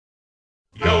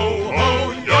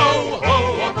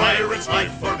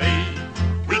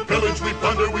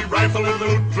rifle and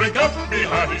loot, drink up, be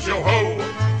hearty, show ho.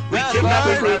 We kidnap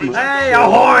and ravage. Hey,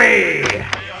 ahoy!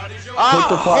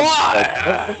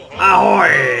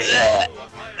 Ahoy!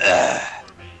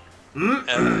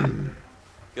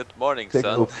 Good morning, Take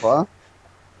son. over.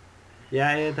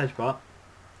 Yeah, it touch ball.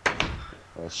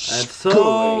 And Squid.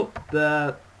 so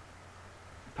the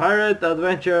pirate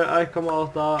adventure I come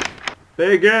out of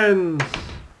begins.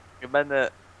 Men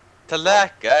ta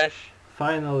läkar.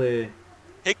 Finally.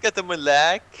 Hicka till min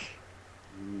läk.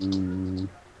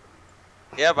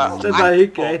 Jag bara... Det var ju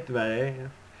greit väg.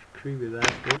 Creepy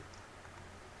bastard.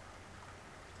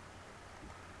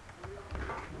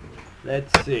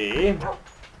 Let's see.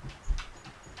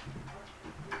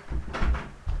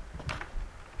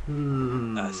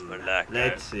 Esbern läkar.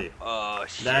 Let's see. Oh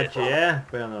shit. That yeah,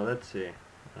 well, let's see.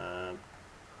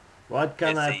 What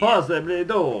can I Essy. possibly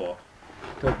do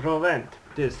to prevent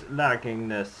this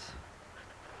lackingness?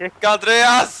 Hicka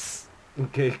Andreas!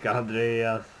 Kick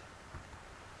Andreas.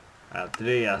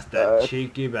 Andreas, that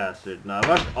cheeky bastard. Now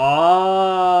what?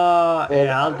 Oh,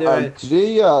 I'll do it.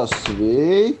 Andreas,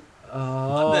 vi.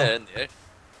 Oh, Där ner.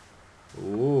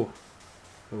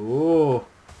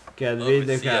 Kan Ja, vi vi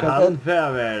det ser. kan han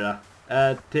förvärra.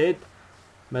 Titt.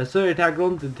 Men så är det här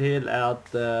grunden till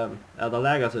att han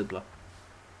lägger sig till.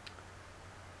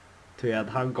 Till att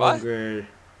han går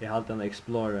i halten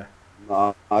Explorer.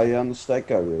 Nej, han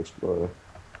stäcker vi Explorer.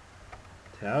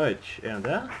 Touch, är han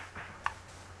det?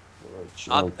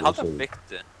 Han har byggt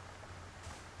det.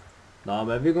 Nej,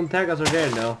 men vi kommer tänka så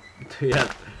här nu. Till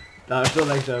att det är så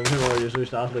länge sedan vi var ju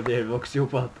så att det är vuxit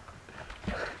ihop att.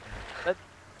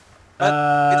 Vi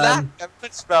läkar. Vi får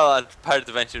inte spela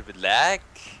Pirate Adventure med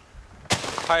läk.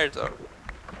 Pirate or...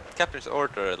 Captain's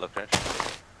Order eller kanske.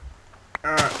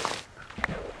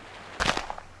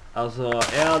 Alltså,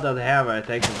 är det här var ett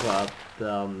tecken på att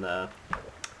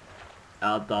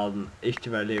han inte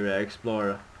var livlig att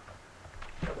explora.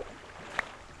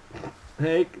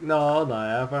 Nej,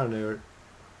 jag får han ur.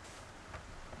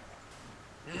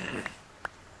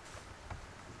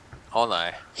 Åh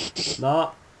nej.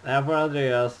 Jag får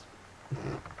Andreas.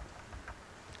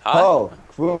 Hi.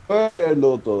 Kvar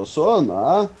låt oss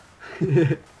såna.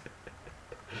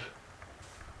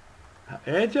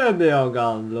 Jag kände jag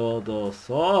kan låta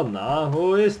såna.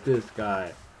 Who is this guy?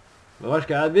 Var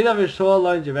ska jag vilja vi så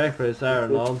långt väck för isär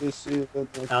någon.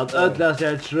 Att ödlas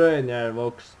jag tröjen jag är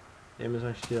vuxen. Det är med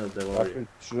sån skilt det var ju.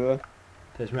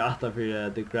 Det är som jag attar för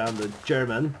the grounded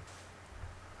German.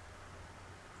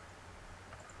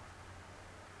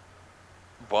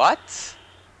 What?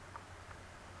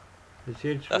 Det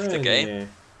ser That's the tröjen game.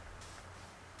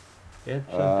 Jag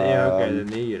tror inte jag högre än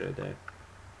 9 där.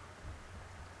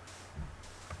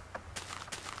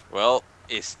 Well,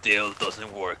 it still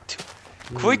doesn't work too.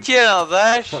 Quit here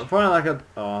där! Får han akkurat...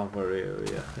 Ja, han får det ju,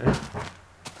 ja.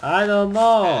 I don't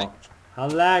know!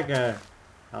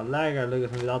 Han lägger lugga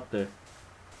som vid atter.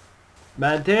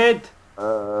 Men titt!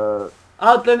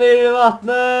 Atter ner i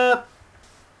vattnet!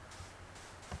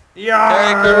 Ja!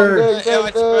 Jag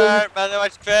var kvar, men jag var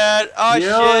kvar! Oh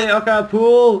shit! Jag kan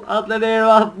pool! Atter ner i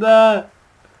vattnet!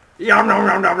 Jam, jam,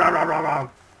 jam, jam, jam, jam, jam.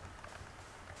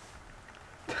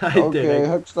 Okej,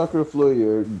 högstackare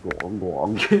flyger.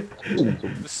 Gång.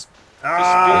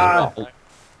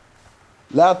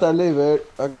 Läta liver,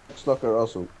 högstackare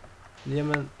alltså. Ja,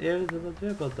 men jag vet inte vad det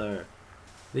är på där.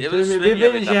 Vi Jag vill vill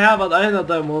svänga inte ha att en av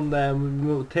dem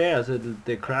muterar sig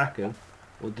till Kraken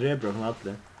och dreper från alla.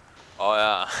 Oh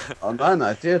ja.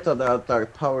 Nej, det är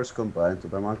att powers combined och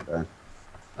de makar.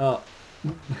 Ja.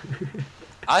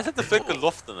 Jag tänkte fick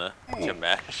luften där.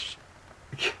 Kamash.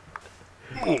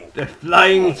 The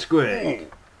flying squid.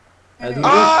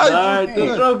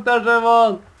 Du drunknar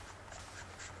Simon.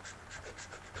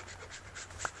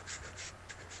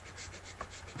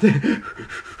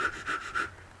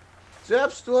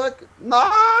 Träpstråk!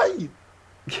 Nej!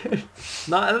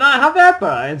 Nej, han är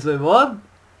bara en Simon.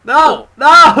 No!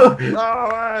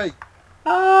 Nej!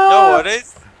 No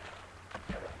worries.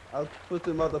 I'll put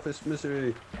him out of his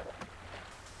misery.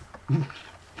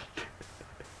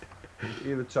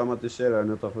 Jag vill traumatisera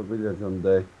nu utanför bilden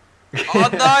dig.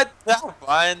 Oh no, that's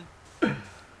fine.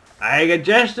 Jag är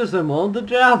gestor Simon, du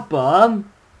drapar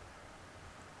han.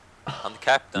 Han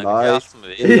captain, Nej, jag som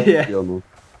vi.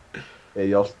 Jag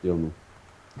hjälpte honom.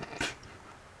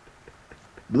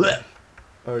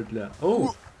 Ordentligt.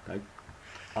 Oh, tack.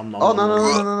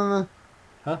 Nej.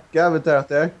 Huh? Gav det där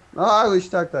där. Nej,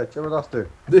 visst tack där. Jag vill aftur.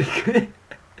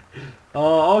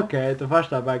 Okej, det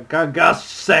första bara gas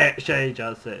säga.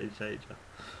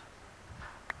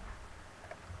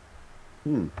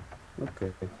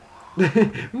 Okej.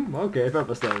 Okej, för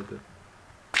på stället.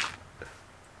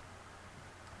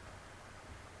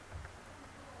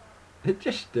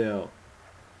 Just do.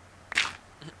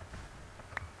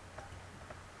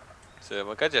 So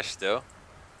what got just do?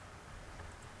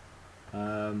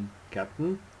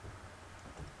 Captain.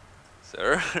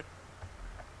 Sir.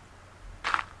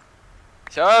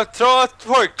 Shall I throw a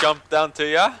twerk jump down to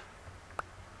ya?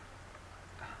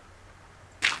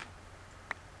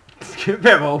 Ska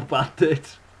vi vara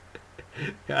uppattigt?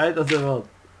 Jag vet inte vad.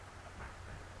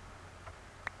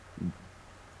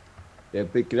 Jag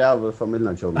begraver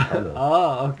familjen John.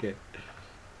 Okej.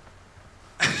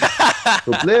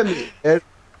 Problemet är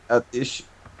att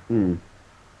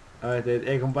Jag vet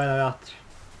inte, jag kom bara rätt.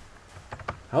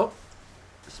 Hopp.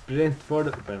 Sprint för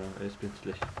det. Sprint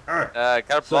slash.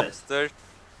 Karplobster.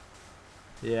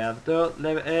 Ja, då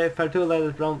för två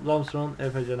ledet blomstron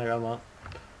är för gärna gamla.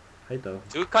 Hej då.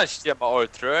 Du kanske ge mig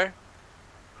ord tror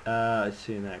jag.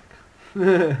 Synek.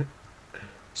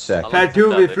 Säkert. För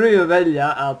två vi fri att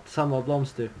välja att samla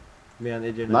blomster med en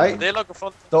egen. Nej. Det är något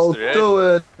från Då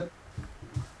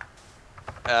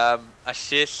a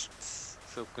skylt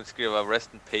så kan skriva rest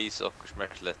in peace och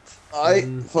smärtligt.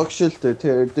 nej, fuck skilter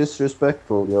till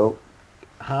disrespectful, yo.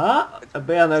 Ha?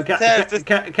 Ben, kan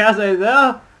jag säga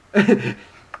det?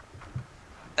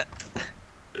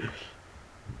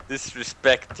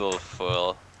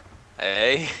 Disrespectful.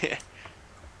 Hey.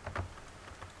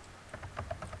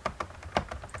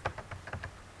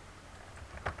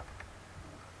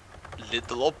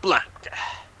 Little black.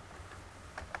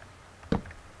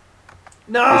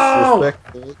 No!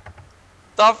 Disrespectful.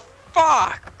 The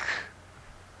fuck?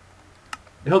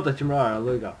 Jag hoppas att jag kommer att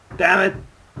lugga. Damn it!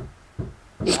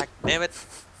 Damn it.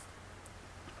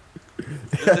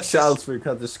 Charles vi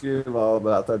kan inte skriva om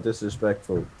att det är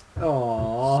disrespectful.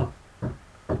 Åh.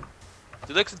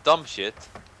 Du looks dumb shit.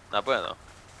 Nej, bueno.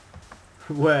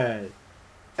 Wait.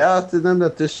 Ja, det nämnde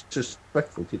att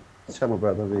disrespectful till samma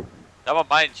bröder vi. Det var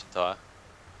min shit då.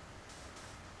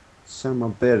 Samma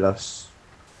beras.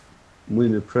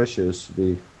 Mina precious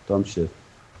vi dumb shit.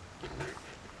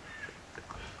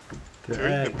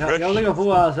 Kan jag lägga på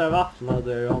så här vafflar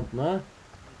där jag inte?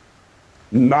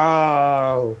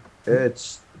 No!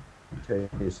 It's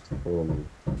tasteful.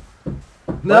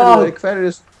 No! Kvar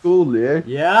är skolig.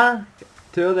 Ja,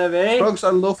 till det vi. Frågs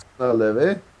av luften,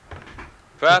 Levi.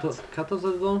 Kvart. Katta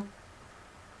så då.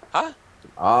 Ha?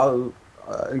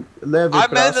 Levi I made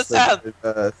brast.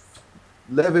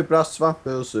 Levi brast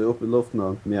svamphuset upp i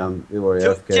luften medan vi var i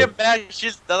Du FK. ge mig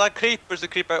shit den creeper så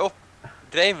creeper jag upp.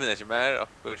 Dreven inte mer och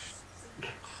push.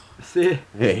 Se.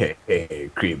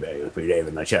 Creeper upp i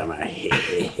reven känner.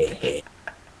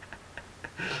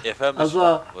 Jag får mig.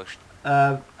 Alltså,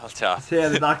 Allt ja. ser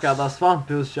det där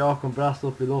svamphus jag kom brast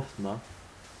upp i luften.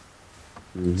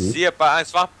 Se bara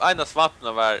en av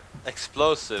svamparna var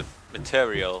explosive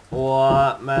material.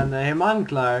 Och men he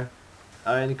manglar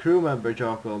en crewmember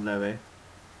Jacob Levi.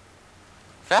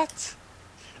 Fett.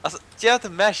 Alltså, jag har inte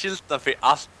med skyltarna för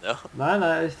allt nu.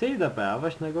 Nej, jag ser det bara.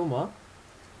 Vars när gumma.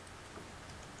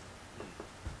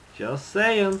 Just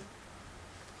saying.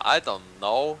 I don't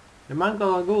know. Det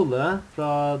manglar en gode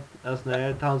från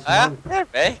Esbern towns. Ja, jag är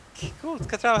väck.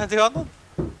 Coolt, kan jag till honom?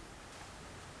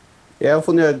 Jag har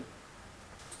funnit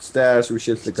stairs och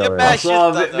skiltlikare.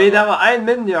 Alltså, vi det var en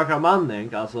minjaka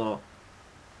manning, alltså.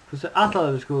 Hur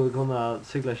alla vi skulle kunna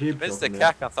cykla skip. Minns det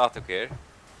kakan sa att okej.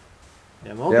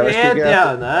 Ja, men det är det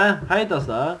ja, nej. Heitas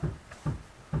det.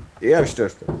 Jag är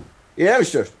störst. Jag är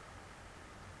störst.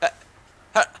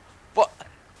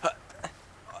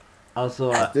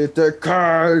 Alltså, Det är the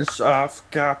curse of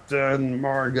Captain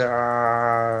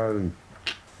Morgan.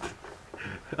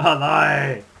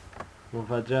 nej. Man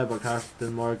får dräpa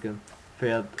Captain Morgan.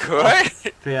 För att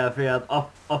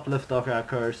uplifta för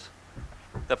curse.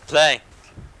 The plank.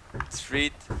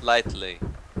 Street lightly.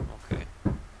 Okej.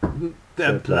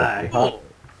 The plank.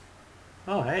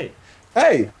 Oh, hej.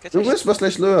 Hej! Du visst vad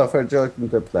slags löa för att jag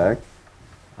inte plank.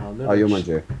 Ja, jo man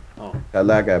gör. Jag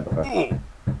lägger bara.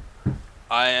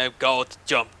 I am going to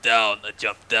jump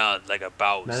down like a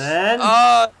bounce. Men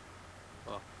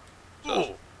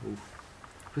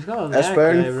hur ska man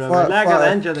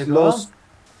lägga engine close.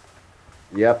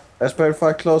 Yep, Esbern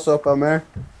får close up av mig.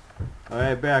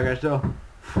 Okej, bägar så.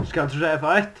 Ska du säga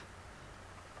fight?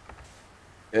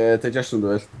 Det är just som du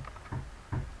vill.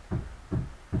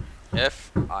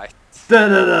 F8. No.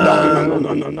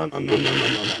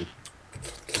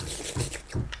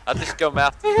 Att det ska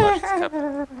med först.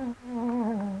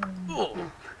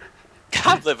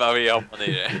 Kan det vara vi hoppar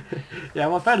ner? Ja,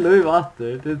 man får löv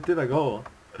vatten. Det var gott.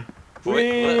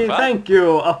 Wait, thank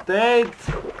you, update.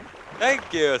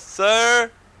 Thank you, sir.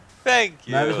 Thank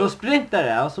you. Men vi ska sprinta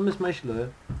det, och så med smashlö.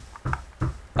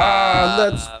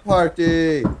 Let's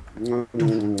party!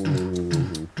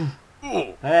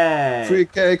 Hey! Free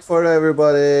cake for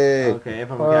everybody! Okay, jeg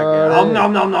får med kake.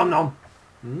 Nom, nom, nom, nom!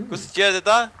 Hvordan gjør det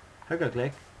da?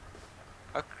 Høyreklikk.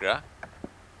 Akkurat.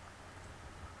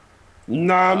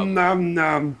 Nom nom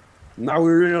nom! Now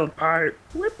we're real pirates!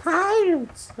 We're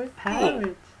pirates! We're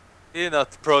pirates. We're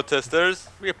not protesters,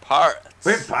 we're pirates.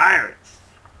 We're pirates!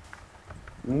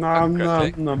 Nom nom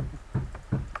Akkurat. nom!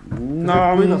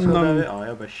 Nom, Nom nom! Ja,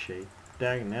 jag bara shit.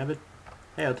 Dang nabbit.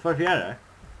 Hej, jag har 2 fjärde.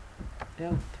 Jag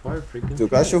har 2 freaking Du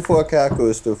kan ikke få kake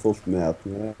hvis du er fullt med.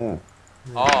 Ja.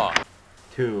 Oh,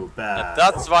 Too bad. and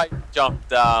that's why you jumped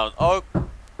down. Oh,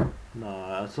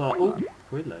 Nej, alltså...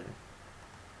 skillar.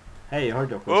 Hej, jag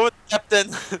hörde också. oh,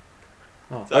 Captain.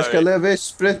 Jeg skal leve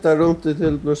spritta rundt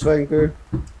til du svänger.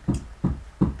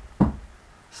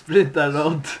 Sprinta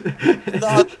runt.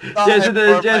 Not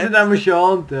Jesse där med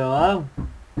sjant, ja.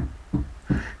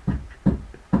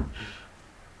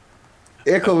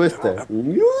 Jeg kom ut der.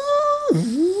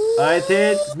 Nej,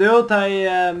 tid. Nu tar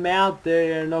jag med.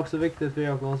 Det är nog så viktigt för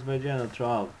jag som vill gärna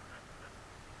trav.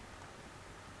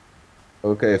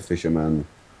 Okay, fisherman.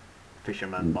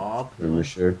 Fisherman Bob.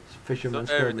 Skirmisher. Fisherman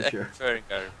Så är det skirmisher.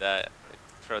 efterföringar där.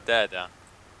 Från där, ja.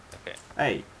 Okej.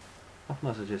 Hej.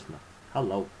 Öppna så kistna.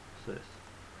 Hallå. Ses.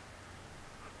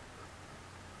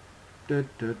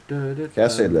 Kan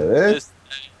jeg se det? This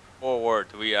day forward,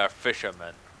 we are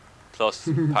fishermen. Plus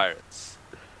pirates.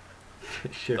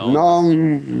 Fisherman.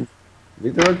 Nom!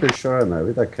 Vi tar ikke kjøren her,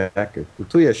 vi tar kake. Du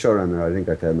tog jeg kjøren her og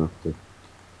ringer til henne. Det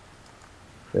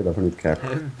er da for nytt kake.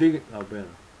 Ja, börja.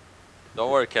 Don't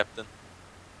worry, Captain.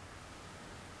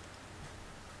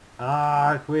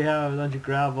 Ah, we have a bunch of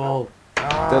gravel.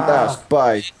 The last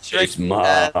bite is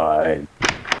mine.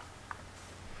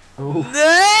 Oh.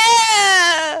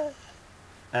 No!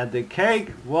 And the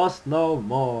cake was no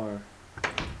more.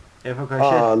 If I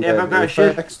Ah, can shit,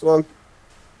 the next one.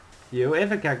 Jo,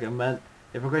 if I can, men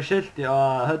if I can shit the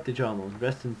hötte channels,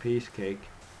 rest in peace cake.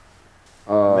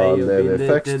 Ah, May you det be är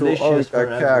faktiskt delicious orka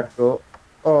forever. kake.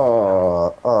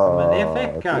 Men jag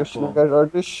fick kake. Du snackar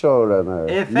du kjøren her.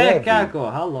 Jag fick kake,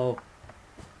 hallå.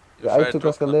 Jeg tror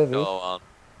jag ska leva. Go on.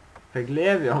 Fick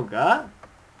levjonka?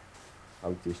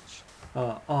 Alltid.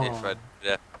 If I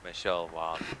rep mig själv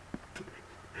on.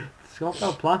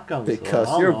 Skapa plankan så.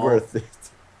 Because you're worth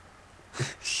it.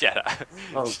 Shut up.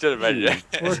 Oh, Should have been there.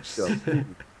 Pork chop.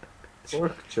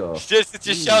 Pork chop. Just that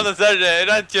you show us that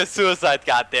run to suicide,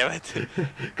 goddammit.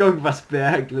 Gång bara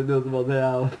spegla nu som var det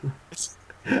av.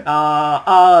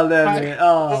 Lenny,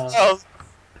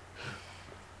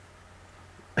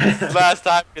 Last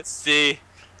time you see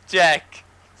Jack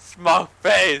smoke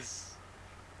face.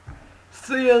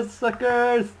 See you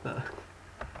suckers!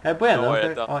 Hey, bueno. Don't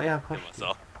worry, don't Ja, kill kors.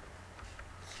 myself.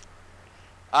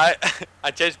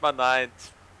 I changed my mind.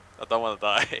 I don't want to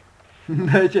die.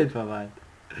 Nej, inte för mig.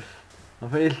 Man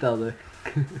får ilta av det.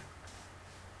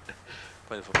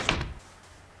 På en fot.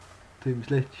 Tim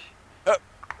Slitch.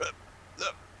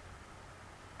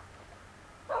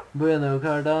 Bueno,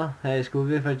 Carda. Hej, ska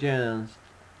vi för Jens?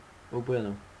 Och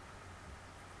bueno.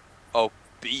 Oh,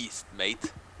 beast, mate.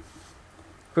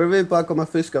 Hvor vi bare kommer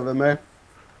fiska ved meg?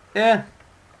 Ja.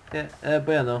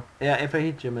 Bueno. Ja, jag får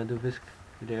hitcha med du fisk.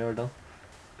 Det gör då.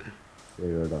 Det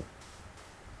gjør det.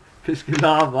 Fisk i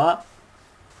lava.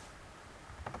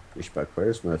 Ikke bare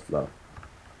hver som helst lav.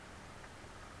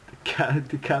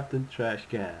 The Captain Trash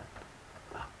Can.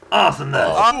 Awesomeness!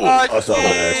 Oh,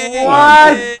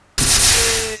 What?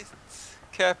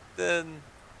 Captain.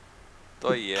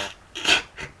 Doje.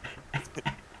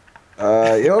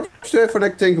 Jeg oppstår for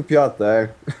deg ting på pjat der.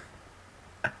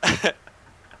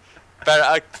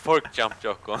 Bara akt fork jump,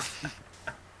 Jocko.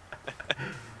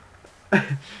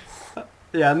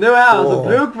 Ja, nu är han så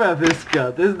bruk för att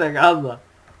fiska. Det är sådär annat.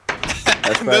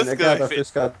 Esbern, jeg kan ta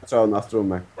fiska tråden efter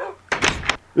meg.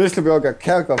 Vi skal bjørka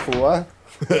kaka få.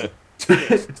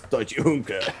 Da er ikke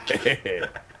hunke.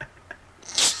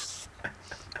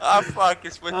 Ah, fuck,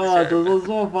 it's with Ja, det the är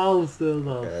så falskt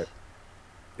då.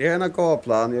 Det er en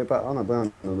gåplan, jeg er bare annet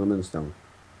brand når du minst dem.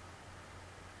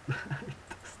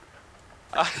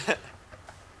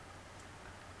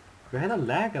 Ska hela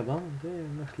läga då? Det är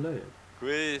nog slöjt.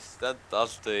 Quiz, that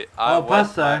alltid. Ja,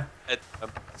 passar.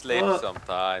 Sleep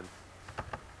sometime.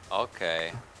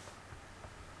 Okay.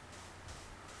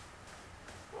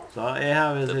 Så jag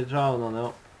har väl citronen nu.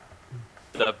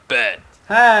 The bed.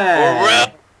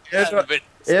 Hej!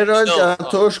 Er det ikke at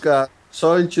torska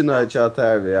sånnkina ikke at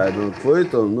her vi er noen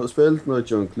kvøyton, nå spilt noe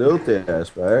ikke en klot i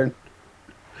Esbern.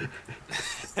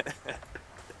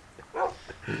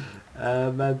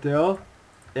 Men då.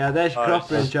 Ja, det är inte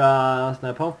kroppen till sån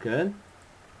här pumpkin.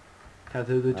 Kan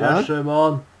du göra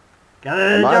Simon? Kan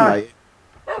du göra?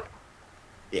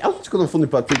 Jag skulle ha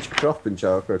funnit på att teach kroppen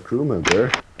till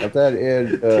crewmember. Att det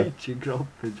är Teaching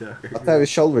kroppen, Jack. att det är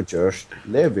själva just.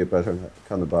 Levi på sån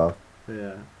kannibal.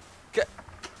 Yeah.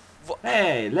 What?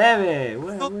 Hey, Levi!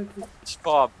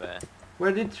 Spabbe.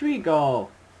 Where did tree go?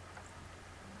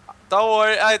 Don't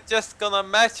worry, I just gonna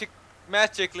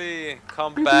magically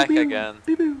come back again.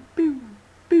 Pew, pew, pew,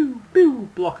 pew, pew.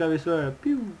 Blockar vi svär.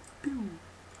 Pew, pew.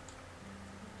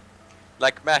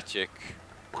 Like magic.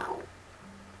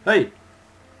 Hey!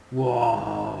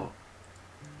 Wow!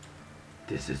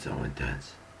 This is so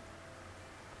intense.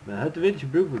 Men hade vi inte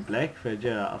brukt med Black för att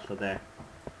göra allt det där?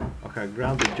 Okej,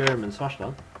 grounded German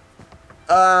svarsland.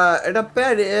 Är det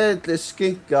bara egentligen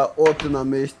skinka och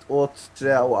dynamit och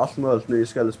trä och allt möjligt nu i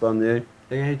Skallespanien?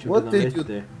 Jag kan inte What gjort did dynamit you-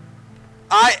 det.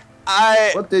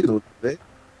 What did you do?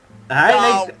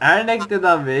 Här är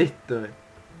dynamit då.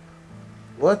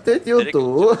 What did you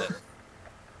do?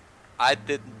 I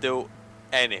didn't do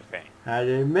anything. Här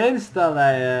är minsta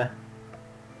läge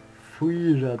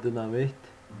 4 dynamit.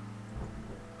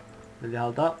 Vill jag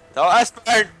halta? Ta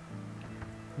Esbern!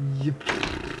 Jupp.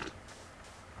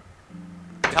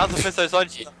 Kan du finna sån?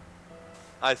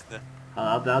 Nice nu.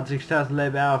 Han tycks att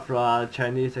lägga av från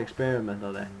Chinese experiment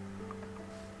av det.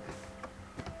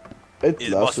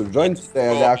 Ettla så runt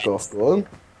det läkarskål.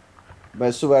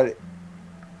 Men så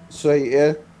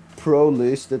är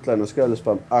pro-list ett land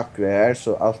Skallespan akre här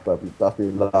så allt bara blir tatt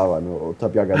i lavan och ta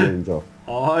bjagga ninja.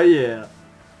 Oh yeah!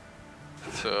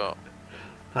 Så.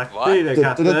 Tack What? för det,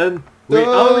 katten! We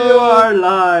owe you our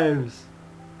lives!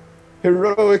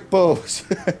 Heroic pose.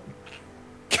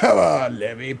 Come on,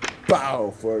 let me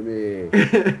bow for me.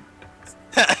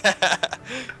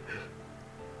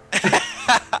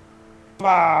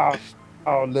 Bow.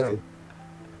 Oh no.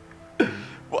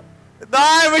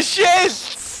 Nej, men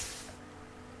shit!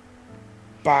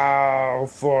 Bow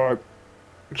for.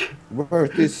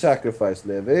 Worth is sacrifice,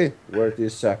 Levi. Worth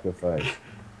is sacrifice.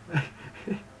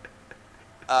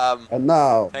 And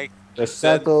now, Thank the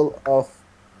saddle of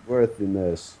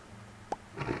worthiness.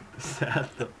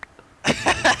 Saddle.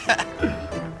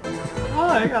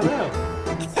 Ah, jag kan det.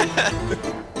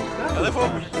 Ja, det får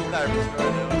man lite nervös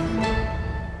för.